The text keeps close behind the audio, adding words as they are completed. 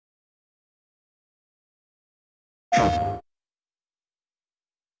Hello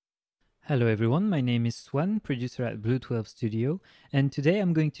everyone, my name is Swan, producer at Blue 12 Studio, and today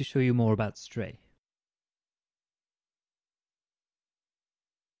I'm going to show you more about Stray.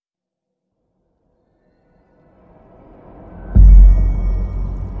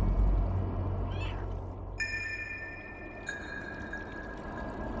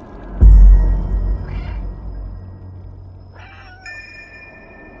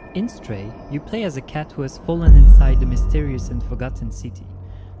 In Stray, you play as a cat who has fallen inside a mysterious and forgotten city.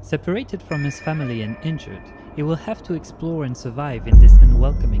 Separated from his family and injured, he will have to explore and survive in this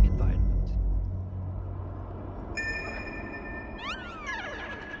unwelcoming environment.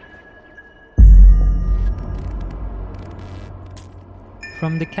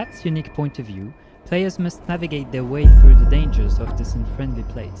 From the cat's unique point of view, players must navigate their way through the dangers of this unfriendly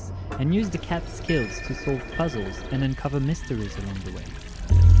place, and use the cat's skills to solve puzzles and uncover mysteries along the way.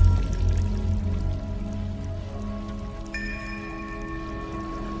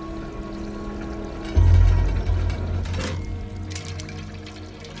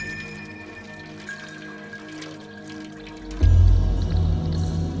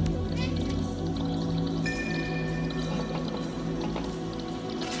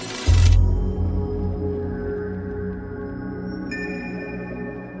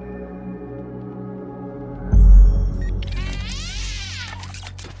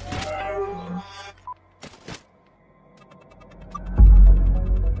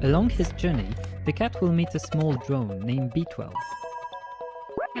 Along his journey, the cat will meet a small drone named B12.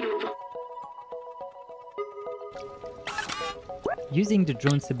 Using the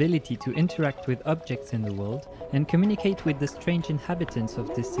drone's ability to interact with objects in the world and communicate with the strange inhabitants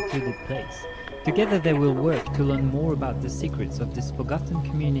of this secluded place, together they will work to learn more about the secrets of this forgotten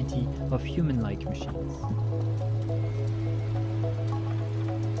community of human-like machines.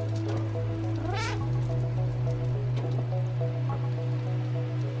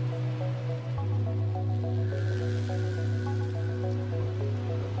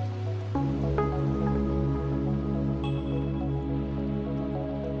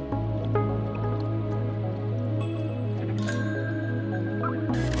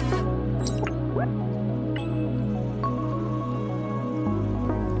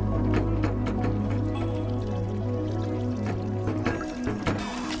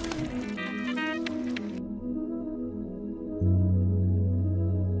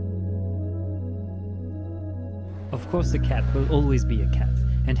 Of course, a cat will always be a cat,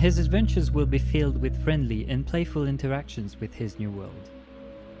 and his adventures will be filled with friendly and playful interactions with his new world.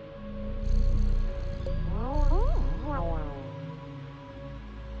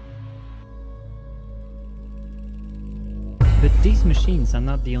 But these machines are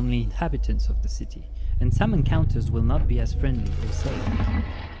not the only inhabitants of the city, and some encounters will not be as friendly or safe.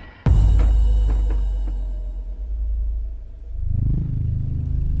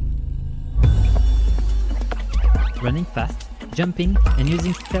 Running fast, jumping, and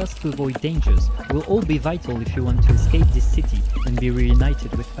using stealth to avoid dangers will all be vital if you want to escape this city and be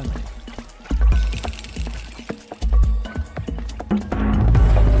reunited with family.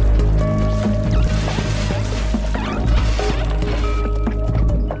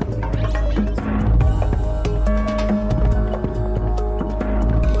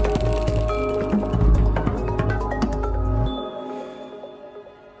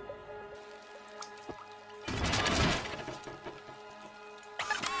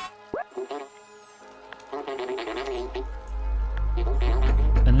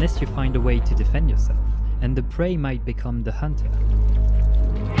 Unless you find a way to defend yourself, and the prey might become the hunter.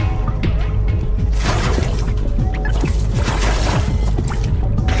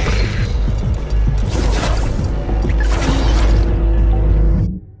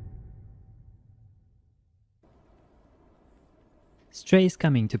 Stray is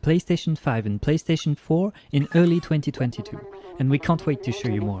coming to PlayStation 5 and PlayStation 4 in early 2022, and we can't wait to show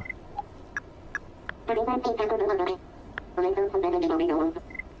you more.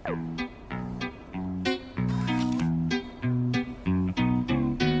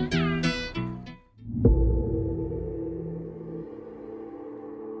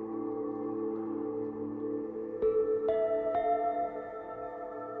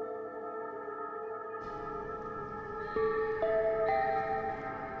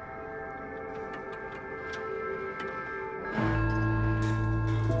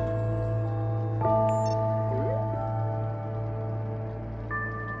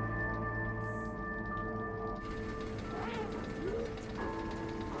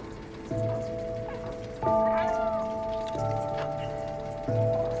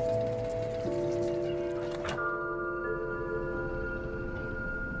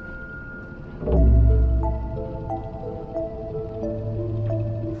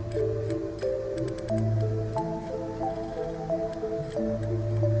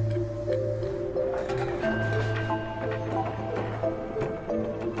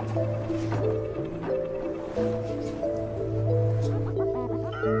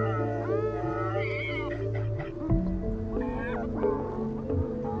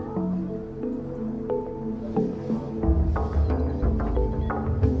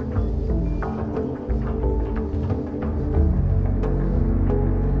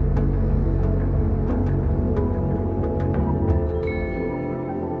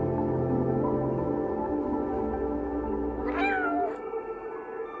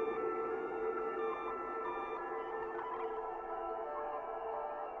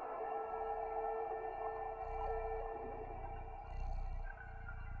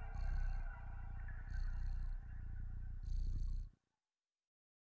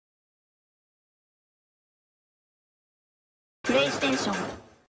 プレイステーション